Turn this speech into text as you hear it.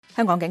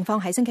香港警方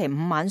喺星期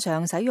五晚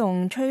上使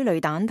用催淚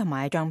彈同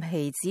埋橡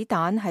皮子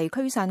彈係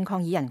驅散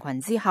抗議人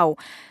群之後，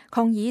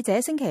抗議者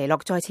星期六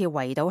再次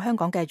圍堵香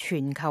港嘅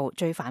全球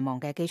最繁忙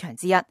嘅機場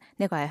之一。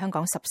呢個係香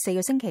港14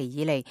個星期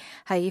以嚟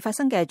係發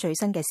生嘅最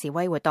新嘅示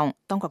威活動，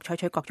當局採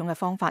取各種嘅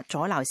方法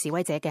阻撓示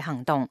威者嘅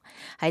行動。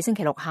喺星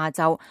期六下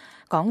晝，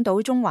港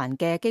島中環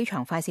嘅機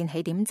場快線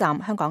起點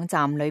站香港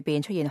站裏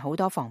邊出現好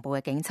多防暴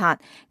嘅警察，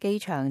機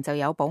場就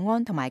有保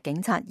安同埋警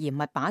察嚴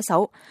密把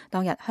守。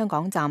當日香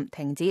港站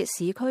停止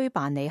市區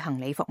辦理行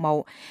李服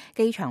務，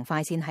機場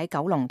快線喺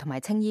九龍同埋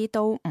青衣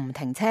都唔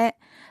停車。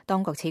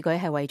當局此舉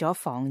係為咗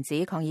防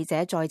止抗議者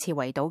再次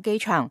圍堵機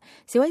場。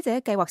示威者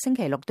計劃星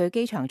期六對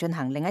機場進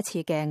行另一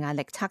次嘅壓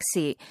力測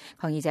試。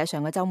抗議者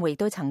上個週末亦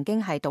都曾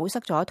經係堵塞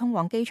咗通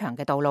往機場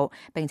嘅道路，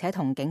並且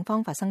同警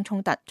方發生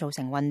衝突，造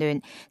成混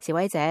亂。示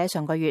威者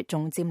上個月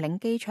仲佔領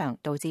機場，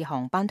導致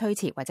航班推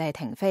遲或者係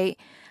停飛。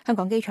香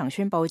港機場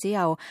宣布只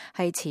有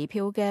係持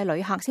票嘅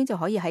旅客先至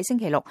可以喺星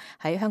期六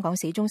喺香港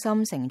市中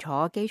心乘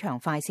坐機場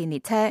快線列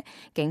車。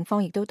警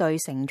方亦都對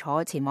乘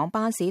坐前往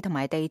巴士同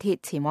埋地鐵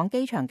前往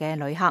機場嘅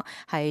旅客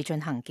係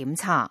進行檢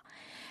查。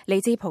嚟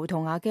自葡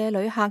萄牙嘅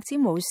旅客詹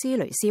姆斯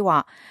雷斯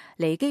話，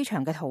嚟機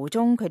場嘅途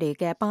中，佢哋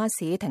嘅巴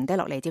士停低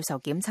落嚟接受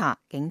檢查，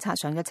警察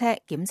上咗車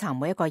檢查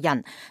每一個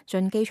人。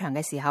進機場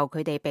嘅時候，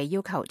佢哋被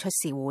要求出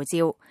示護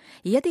照。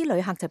而一啲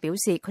旅客就表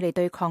示，佢哋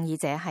對抗議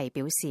者係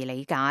表示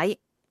理解。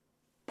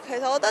其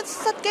實我覺得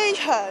塞機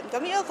場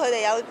咁，因為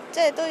佢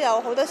哋都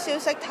有好多消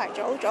息提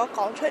早咗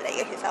講出嚟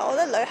嘅。其實我覺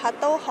得旅客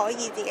都可以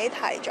自己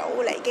提早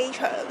嚟機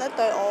場，覺得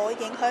對我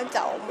影響就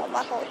冇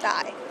乜好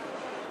大，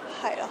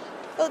係咯，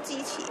都支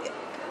持嘅。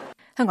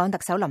香港特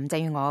首林鄭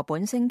月娥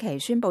本星期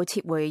宣布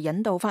撤回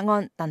引渡法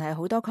案，但係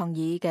好多抗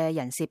議嘅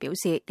人士表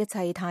示一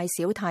切太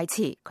少太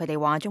遲，佢哋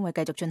話將會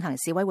繼續進行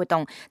示威活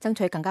動，爭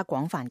取更加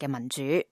廣泛嘅民主。